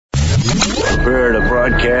Prepare to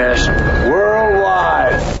broadcast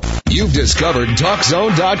worldwide. You've discovered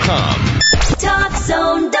TalkZone.com.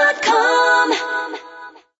 TalkZone.com.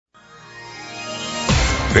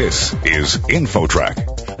 This is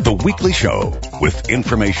InfoTrack, the weekly show with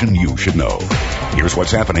information you should know. Here's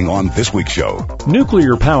what's happening on this week's show.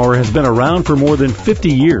 Nuclear power has been around for more than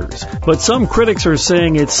 50 years, but some critics are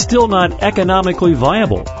saying it's still not economically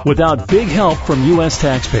viable without big help from U.S.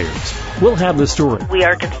 taxpayers. We'll have the story. We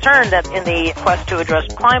are concerned that in the quest to address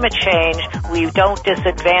climate change, we don't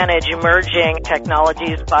disadvantage emerging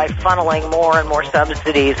technologies by funneling more and more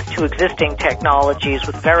subsidies to existing technologies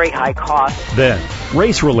with very high costs. Then,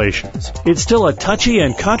 race relations. It's still a touchy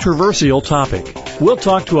and controversial topic. We'll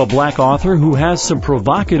talk to a black author who has some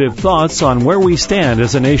provocative thoughts on where we stand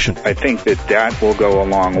as a nation. I think that will go a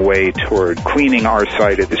long way toward cleaning our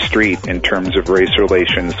side of the street in terms of race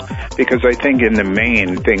relations, because I think in the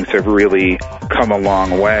main, things have really come a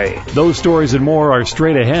long way. Those stories and more are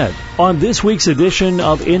straight ahead on this week's edition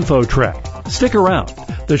of InfoTrack. Stick around.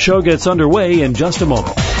 The show gets underway in just a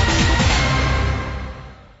moment.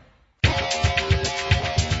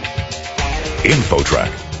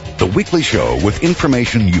 InfoTrack, the weekly show with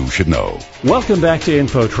information you should know. Welcome back to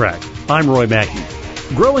InfoTrack. I'm Roy Mackey.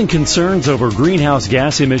 Growing concerns over greenhouse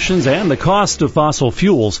gas emissions and the cost of fossil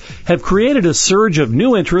fuels have created a surge of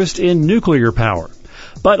new interest in nuclear power.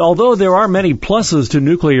 But although there are many pluses to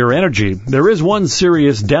nuclear energy, there is one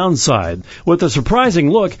serious downside. With a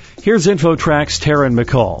surprising look, here's InfoTrack's Taryn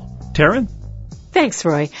McCall. Taryn? Thanks,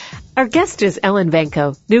 Roy. Our guest is Ellen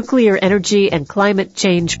Venko, Nuclear Energy and Climate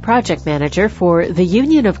Change Project Manager for the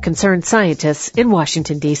Union of Concerned Scientists in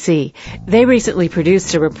Washington, D.C. They recently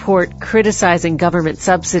produced a report criticizing government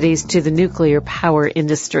subsidies to the nuclear power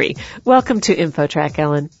industry. Welcome to InfoTrack,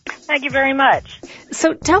 Ellen. Thank you very much.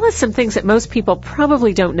 So tell us some things that most people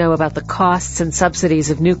probably don't know about the costs and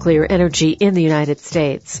subsidies of nuclear energy in the United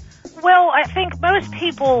States. Well, I think most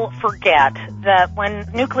people forget that when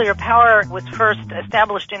nuclear power was first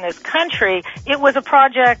established in this country, it was a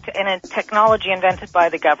project and a technology invented by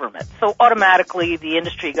the government. So automatically the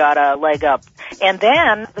industry got a leg up. And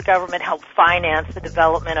then the government helped finance the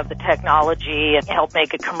development of the technology and helped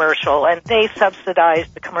make it commercial. And they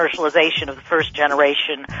subsidized the commercialization of the first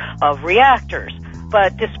generation of reactors.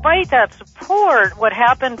 But despite that support, what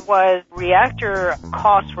happened was reactor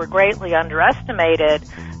costs were greatly underestimated.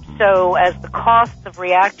 So as the costs of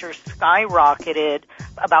reactors skyrocketed,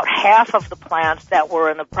 about half of the plants that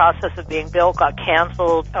were in the process of being built got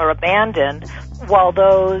canceled or abandoned, while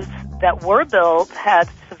those that were built had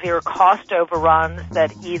severe cost overruns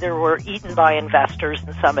that either were eaten by investors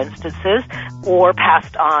in some instances or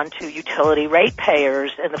passed on to utility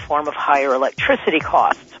ratepayers in the form of higher electricity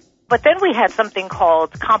costs. But then we had something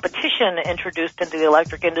called competition introduced into the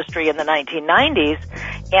electric industry in the 1990s,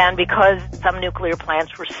 and because some nuclear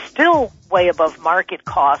plants were still way above market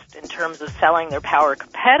cost in terms of selling their power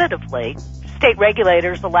competitively, state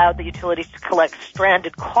regulators allowed the utilities to collect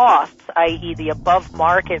stranded costs, i.e. the above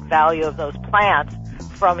market value of those plants,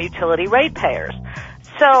 from utility ratepayers.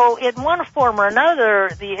 So in one form or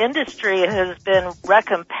another, the industry has been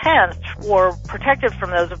recompensed or protected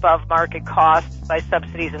from those above market costs by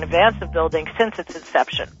subsidies in advance of building since its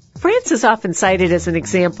inception. France is often cited as an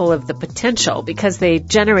example of the potential because they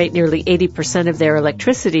generate nearly 80% of their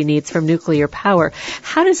electricity needs from nuclear power.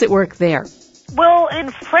 How does it work there? Well,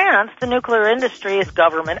 in France, the nuclear industry is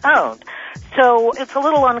government-owned. So it's a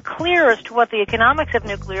little unclear as to what the economics of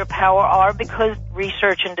nuclear power are because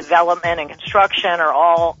research and development and construction are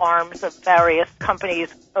all arms of various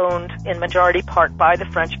companies owned in majority part by the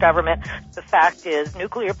French government. The fact is,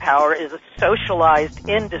 nuclear power is a socialized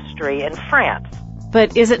industry in France.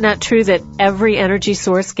 But is it not true that every energy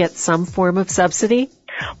source gets some form of subsidy?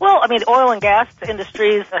 Well, I mean, oil and gas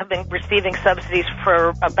industries have been receiving subsidies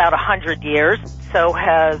for about 100 years. So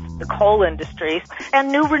has the coal industries.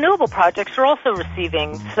 And new renewable projects are also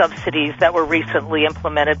receiving subsidies that were recently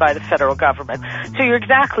implemented by the federal government. So you're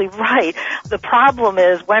exactly right. The problem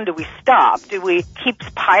is, when do we stop? Do we keep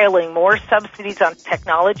piling more subsidies on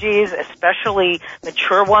technologies, especially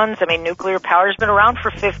mature ones? I mean, nuclear power has been around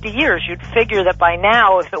for 50 years. You'd figure that by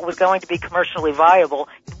now, if it was going to be commercially viable,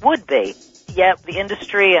 it would be. Yet the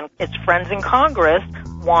industry and its friends in Congress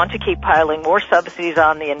want to keep piling more subsidies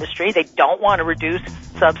on the industry. They don't want to reduce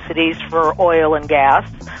subsidies for oil and gas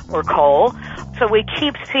or coal. So we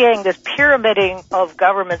keep seeing this pyramiding of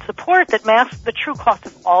government support that masks the true cost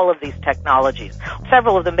of all of these technologies.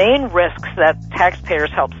 Several of the main risks that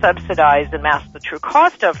taxpayers help subsidize and mask the true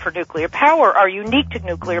cost of for nuclear power are unique to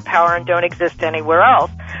nuclear power and don't exist anywhere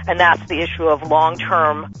else. And that's the issue of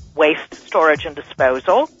long-term waste storage and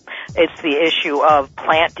disposal, It's the issue of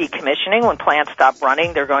plant decommissioning. When plants stop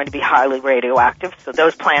running, they're going to be highly radioactive, so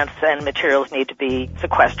those plants and materials need to be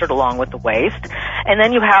sequestered along with the waste. And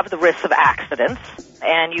then you have the risk of accidents,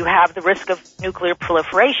 and you have the risk of nuclear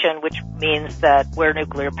proliferation, which means that where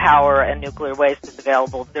nuclear power and nuclear waste is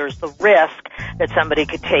available, there's the risk that somebody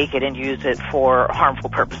could take it and use it for harmful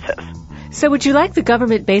purposes. So would you like the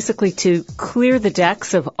government basically to clear the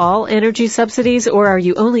decks of all energy subsidies, or are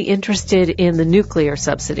you only interested in the nuclear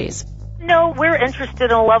subsidies? No, we're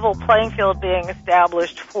interested in a level playing field being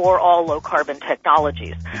established for all low-carbon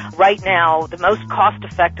technologies. Right now, the most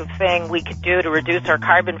cost-effective thing we could do to reduce our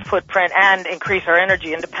carbon footprint and increase our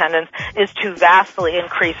energy independence is to vastly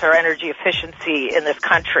increase our energy efficiency in this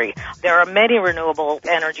country. There are many renewable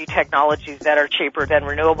energy technologies that are cheaper than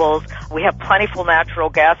renewables. We have plentiful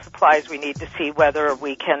natural gas supplies. We need to see whether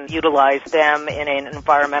we can utilize them in an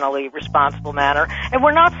environmentally responsible manner. And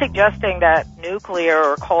we're not suggesting that nuclear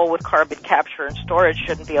or coal with carbon capture and storage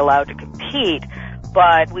shouldn't be allowed to compete,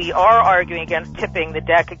 but we are arguing against tipping the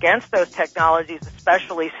deck against those technologies,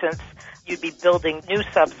 especially since you'd be building new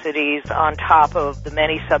subsidies on top of the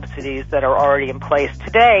many subsidies that are already in place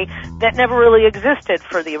today that never really existed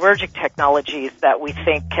for the emerging technologies that we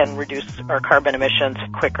think can reduce our carbon emissions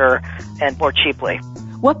quicker and more cheaply.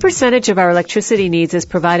 What percentage of our electricity needs is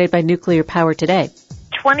provided by nuclear power today?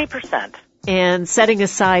 20%. And setting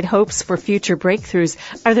aside hopes for future breakthroughs,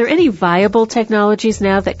 are there any viable technologies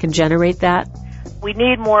now that can generate that? We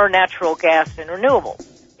need more natural gas and renewables.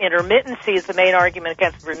 Intermittency is the main argument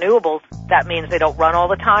against renewables. That means they don't run all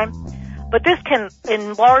the time. But this can,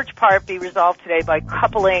 in large part, be resolved today by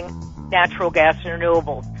coupling natural gas and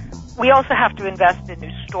renewables. We also have to invest in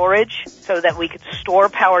new storage so that we could store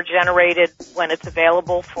power generated when it's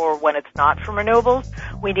available for when it's not from renewables.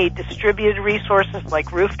 We need distributed resources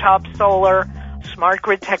like rooftop solar, smart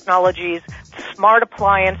grid technologies, smart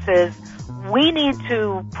appliances. We need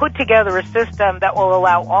to put together a system that will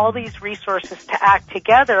allow all these resources to act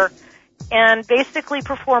together and basically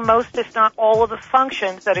perform most, if not all, of the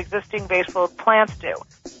functions that existing baseload plants do.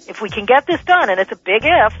 If we can get this done, and it's a big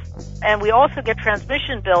if, and we also get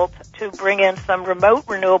transmission built to bring in some remote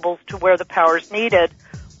renewables to where the power is needed,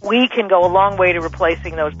 we can go a long way to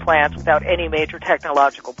replacing those plants without any major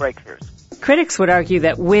technological breakthroughs. Critics would argue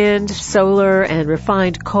that wind, solar, and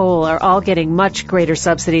refined coal are all getting much greater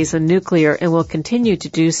subsidies than nuclear and will continue to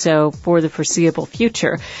do so for the foreseeable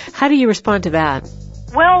future. How do you respond to that?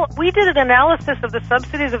 Well, we did an analysis of the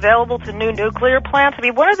subsidies available to new nuclear plants. I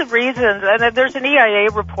mean, one of the reasons, and there's an EIA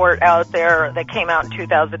report out there that came out in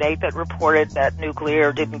 2008 that reported that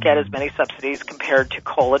nuclear didn't get as many subsidies compared to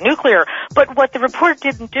coal and nuclear. But what the report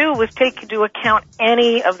didn't do was take into account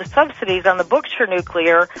any of the subsidies on the books for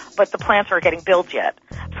nuclear, but the plants aren't getting built yet.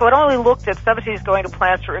 So it only looked at subsidies going to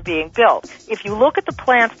plants that are being built. If you look at the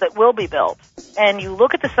plants that will be built, and you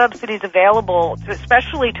look at the subsidies available,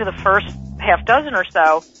 especially to the first half dozen or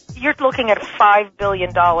so, you're looking at a $5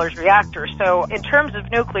 billion reactor. So in terms of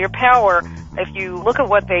nuclear power, if you look at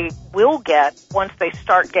what they will get once they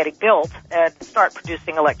start getting built and start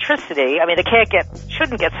producing electricity, I mean, they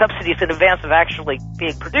shouldn't get subsidies in advance of actually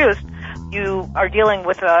being produced. You are dealing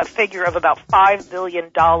with a figure of about $5 billion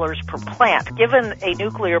per plant. Given a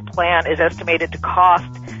nuclear plant is estimated to cost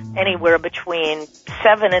anywhere between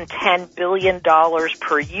 $7 and $10 billion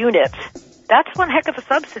per unit, that's one heck of a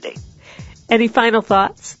subsidy. Any final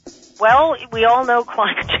thoughts? Well, we all know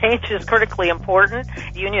climate change is critically important.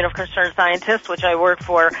 The Union of Concerned Scientists, which I work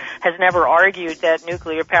for, has never argued that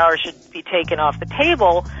nuclear power should be taken off the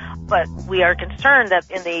table, but we are concerned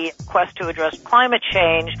that in the quest to address climate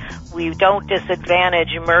change, we don't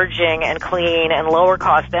disadvantage emerging and clean and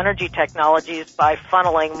lower-cost energy technologies by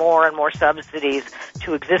funneling more and more subsidies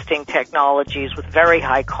to existing technologies with very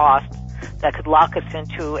high costs that could lock us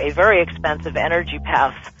into a very expensive energy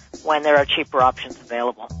path when there are cheaper options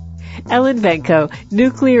available. Ellen Venko,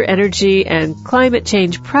 Nuclear Energy and Climate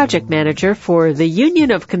Change Project Manager for the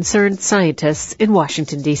Union of Concerned Scientists in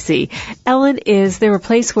Washington, D.C. Ellen, is there a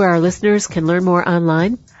place where our listeners can learn more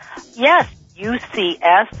online? Yes,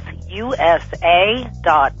 UCSUSA.org.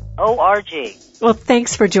 Well,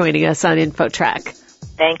 thanks for joining us on InfoTrack.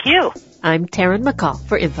 Thank you. I'm Taryn McCall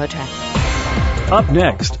for InfoTrack. Up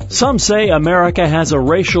next, some say America has a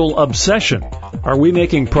racial obsession. Are we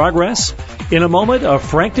making progress? In a moment, a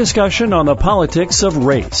frank discussion on the politics of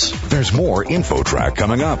race. There's more InfoTrack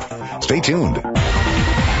coming up. Stay tuned.